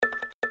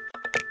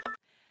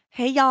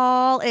Hey,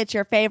 y'all, it's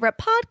your favorite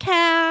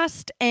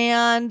podcast.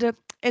 And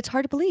it's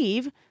hard to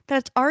believe that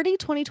it's already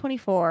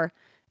 2024.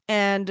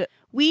 And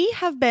we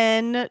have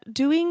been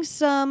doing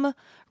some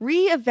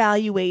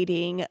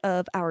reevaluating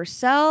of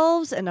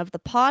ourselves and of the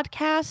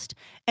podcast.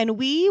 And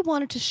we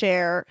wanted to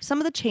share some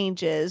of the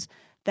changes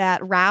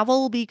that Ravel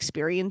will be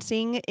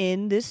experiencing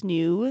in this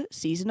new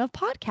season of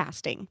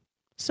podcasting.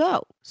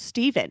 So,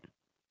 Stephen,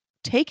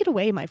 take it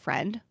away, my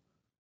friend.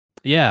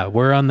 Yeah,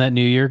 we're on that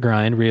New Year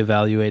grind,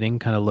 reevaluating,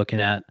 kind of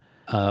looking at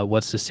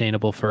what's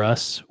sustainable for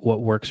us,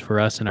 what works for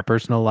us in our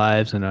personal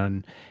lives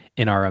and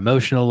in our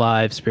emotional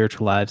lives,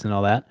 spiritual lives, and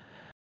all that.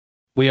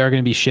 We are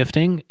going to be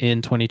shifting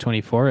in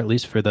 2024, at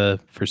least for the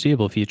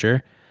foreseeable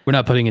future. We're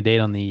not putting a date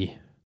on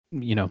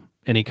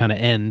any kind of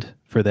end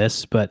for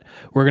this, but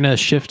we're going to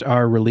shift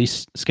our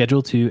release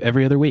schedule to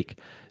every other week.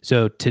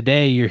 So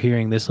today you're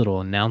hearing this little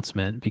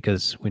announcement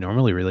because we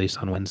normally release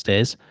on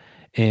Wednesdays.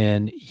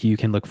 And you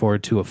can look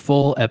forward to a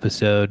full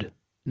episode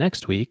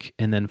next week.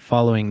 And then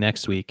following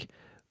next week,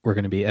 we're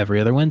going to be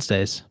every other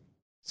Wednesdays.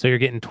 So you're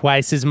getting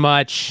twice as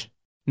much.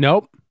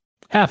 Nope.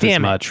 Half as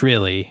much,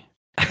 really.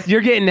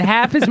 You're getting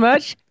half as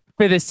much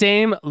for the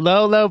same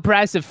low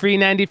price of free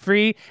 90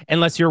 free,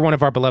 unless you're one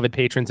of our beloved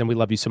patrons, and we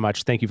love you so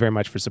much. Thank you very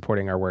much for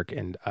supporting our work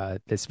and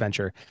this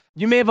venture.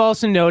 You may have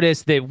also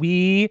noticed that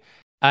we,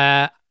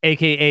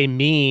 aka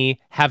me,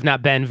 have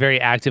not been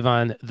very active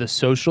on the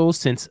socials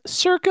since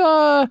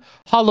circa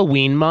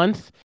Halloween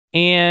month,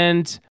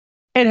 and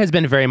it has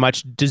been very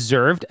much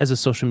deserved as a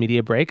social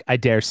media break, I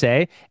dare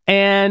say.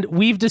 And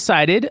we've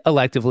decided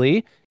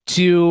electively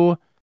to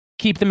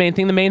keep the main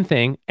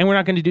thing, and we're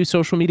not going to do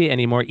social media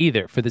anymore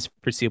either for this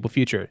foreseeable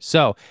future.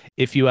 So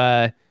if you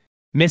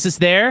miss us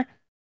there,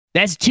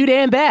 that's too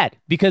damn bad,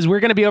 because we're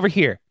going to be over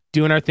here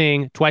doing our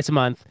thing twice a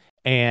month,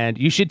 and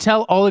you should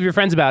tell all of your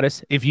friends about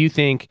us if you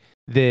think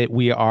that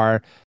we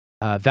are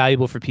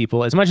valuable for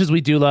people. As much as we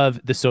do love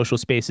the social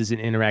spaces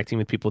and interacting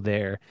with people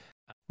there,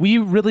 we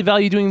really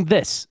value doing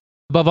this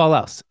above all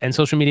else. And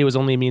social media was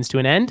only a means to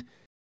an end.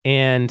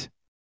 And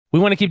we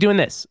want to keep doing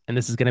this. And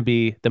this is going to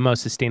be the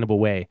most sustainable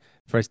way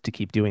for us to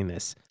keep doing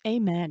this.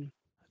 Amen.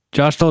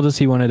 Josh told us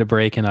he wanted a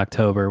break in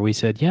October. We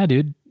said, yeah,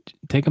 dude,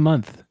 take a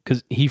month,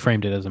 because he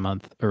framed it as a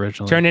month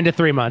originally. Turned into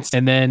 3 months.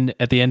 And then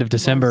at the end of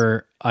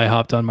December, I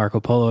hopped on Marco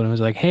Polo and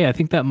was like, hey, I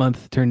think that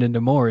month turned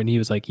into more. And he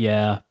was like,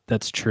 yeah,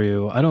 that's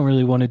true. I don't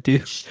really want to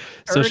do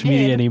social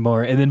media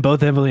anymore. And then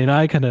both Emily and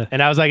I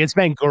And I was like, it's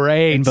been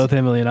great. And both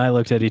Emily and I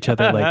looked at each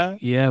other like,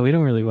 yeah, we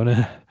don't really want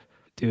to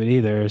do it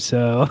either.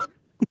 So...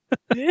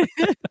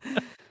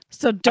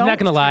 So I'm not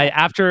going to lie.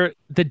 After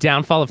the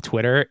downfall of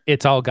Twitter,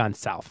 it's all gone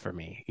south for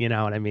me. You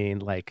know what I mean?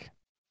 Like,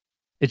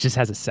 it just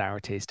has a sour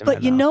taste in my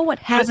mouth. But you know what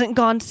hasn't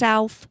gone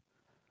south?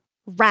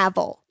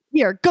 Ravel.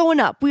 We are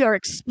going up. We are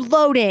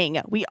exploding.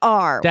 We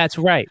are. That's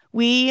right.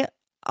 We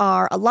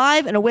are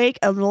alive and awake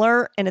and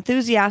alert and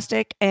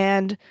enthusiastic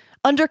and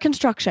under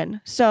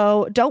construction.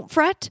 So don't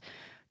fret.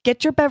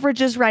 Get your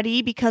beverages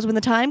ready, because when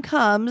the time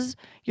comes,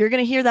 you're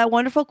going to hear that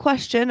wonderful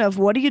question of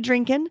what are you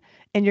drinking?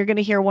 And you're going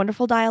to hear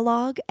wonderful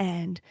dialogue,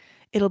 and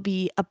it'll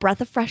be a breath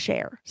of fresh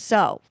air.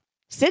 So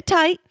sit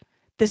tight.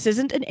 This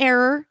isn't an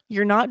error.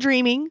 You're not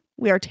dreaming.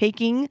 We are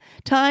taking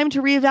time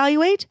to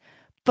reevaluate,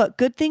 but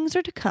good things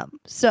are to come.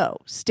 So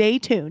stay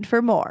tuned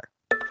for more.